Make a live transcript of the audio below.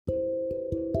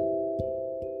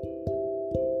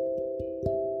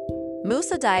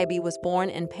Moussa Diaby was born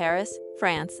in Paris,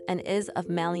 France, and is of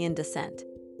Malian descent.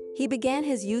 He began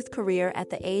his youth career at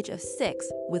the age of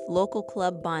 6 with local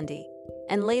club Bondy,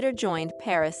 and later joined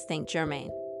Paris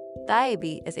Saint-Germain.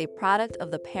 Diaby is a product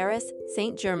of the Paris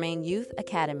Saint-Germain Youth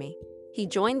Academy. He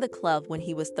joined the club when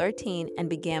he was 13 and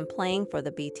began playing for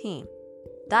the B team.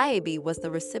 Diaby was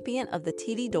the recipient of the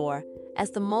Titi d'Or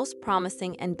as the most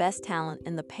promising and best talent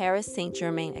in the Paris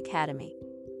Saint-Germain Academy.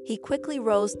 He quickly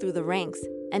rose through the ranks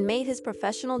and made his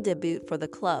professional debut for the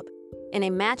club in a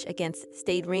match against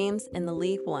Stade Reims in the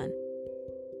Ligue 1.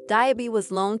 Diaby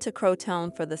was loaned to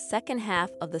Crotone for the second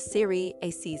half of the Serie A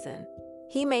season.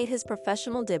 He made his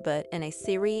professional debut in a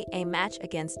Serie A match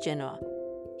against Genoa.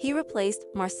 He replaced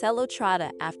Marcelo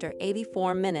Trotta after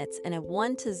 84 minutes in a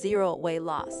 1-0 away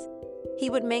loss. He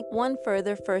would make one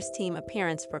further first-team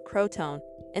appearance for Crotone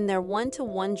in their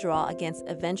 1-1 draw against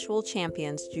eventual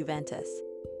champions Juventus.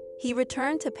 He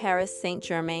returned to Paris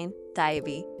Saint-Germain.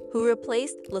 Diaby, who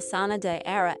replaced Lassana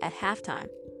Diarra at halftime,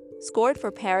 scored for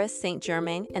Paris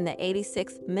Saint-Germain in the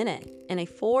 86th minute in a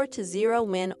 4-0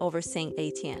 win over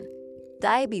Saint-Étienne.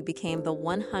 Diaby became the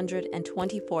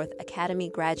 124th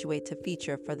Academy graduate to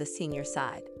feature for the senior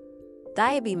side.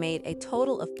 Diaby made a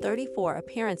total of 34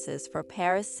 appearances for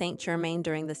Paris Saint-Germain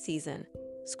during the season,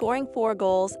 scoring 4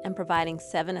 goals and providing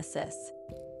 7 assists.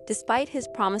 Despite his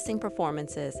promising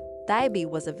performances, Diaby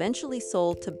was eventually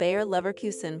sold to Bayer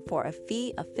Leverkusen for a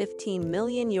fee of €15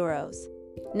 million.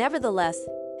 Nevertheless,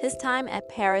 his time at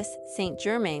Paris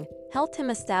Saint-Germain helped him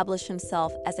establish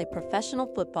himself as a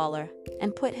professional footballer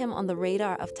and put him on the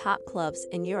radar of top clubs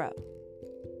in Europe.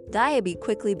 Diaby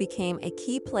quickly became a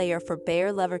key player for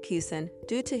Bayer Leverkusen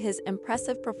due to his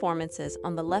impressive performances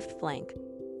on the left flank,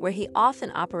 where he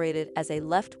often operated as a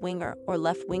left winger or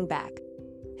left wing-back.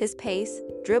 His pace,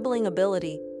 dribbling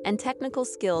ability, and technical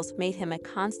skills made him a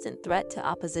constant threat to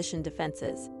opposition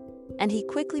defenses, and he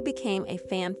quickly became a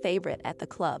fan favorite at the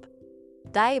club.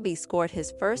 Diaby scored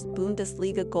his first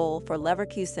Bundesliga goal for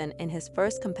Leverkusen in his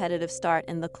first competitive start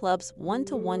in the club's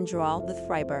 1-1 draw with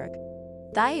Freiburg.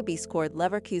 Diaby scored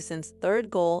Leverkusen's third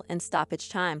goal in stoppage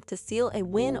time to seal a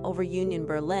win over Union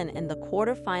Berlin in the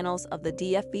quarter-finals of the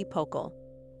DFB Pokal.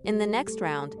 In the next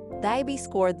round, Diaby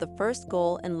scored the first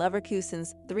goal in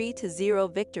Leverkusen's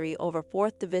 3-0 victory over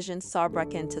 4th Division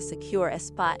Saarbrücken to secure a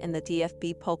spot in the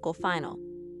DFB Pokal final.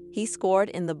 He scored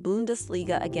in the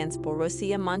Bundesliga against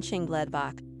Borussia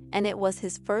Mönchengladbach, and it was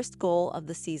his first goal of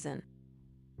the season.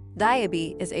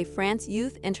 Diaby is a France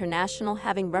youth international,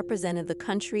 having represented the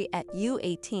country at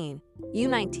U18,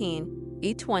 U19,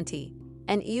 U20,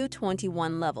 and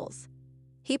U21 levels.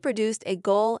 He produced a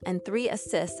goal and 3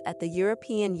 assists at the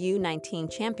European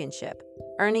U19 Championship,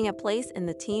 earning a place in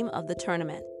the team of the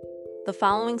tournament. The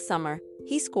following summer,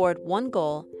 he scored 1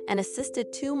 goal and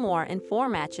assisted 2 more in 4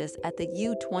 matches at the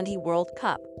U20 World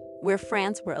Cup, where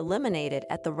France were eliminated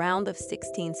at the round of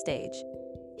 16 stage.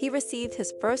 He received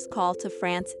his first call to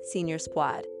France senior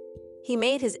squad. He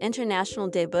made his international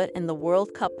debut in the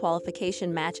World Cup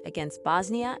qualification match against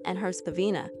Bosnia and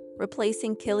Herzegovina,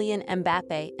 replacing Kylian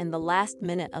Mbappé in the last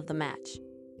minute of the match.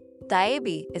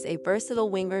 Diaby is a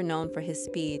versatile winger known for his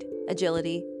speed,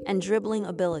 agility, and dribbling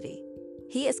ability.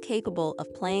 He is capable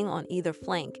of playing on either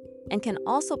flank and can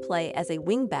also play as a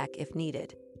wingback if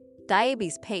needed.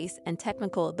 Diaby's pace and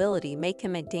technical ability make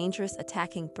him a dangerous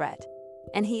attacking threat,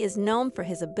 and he is known for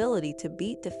his ability to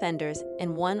beat defenders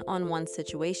in one-on-one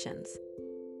situations.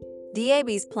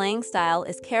 Diaby's playing style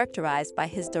is characterized by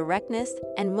his directness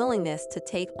and willingness to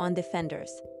take on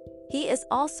defenders. He is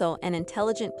also an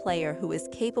intelligent player who is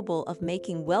capable of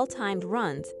making well-timed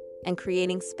runs and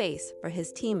creating space for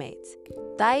his teammates.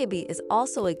 Diaby is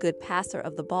also a good passer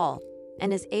of the ball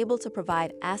and is able to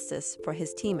provide assists for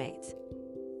his teammates.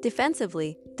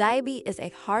 Defensively, Diaby is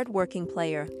a hard-working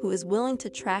player who is willing to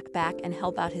track back and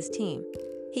help out his team.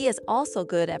 He is also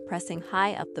good at pressing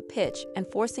high up the pitch and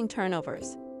forcing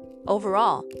turnovers.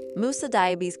 Overall, Moussa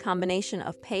Diaby's combination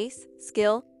of pace,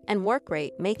 skill, and work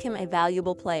rate make him a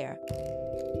valuable player.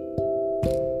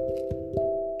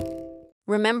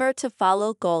 Remember to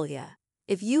follow Golia.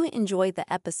 If you enjoyed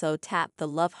the episode, tap the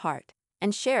love heart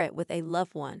and share it with a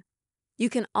loved one. You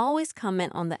can always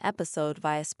comment on the episode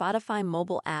via Spotify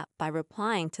mobile app by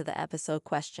replying to the episode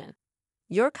question.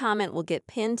 Your comment will get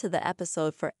pinned to the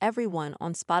episode for everyone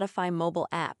on Spotify mobile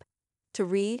app to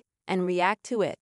read and react to it.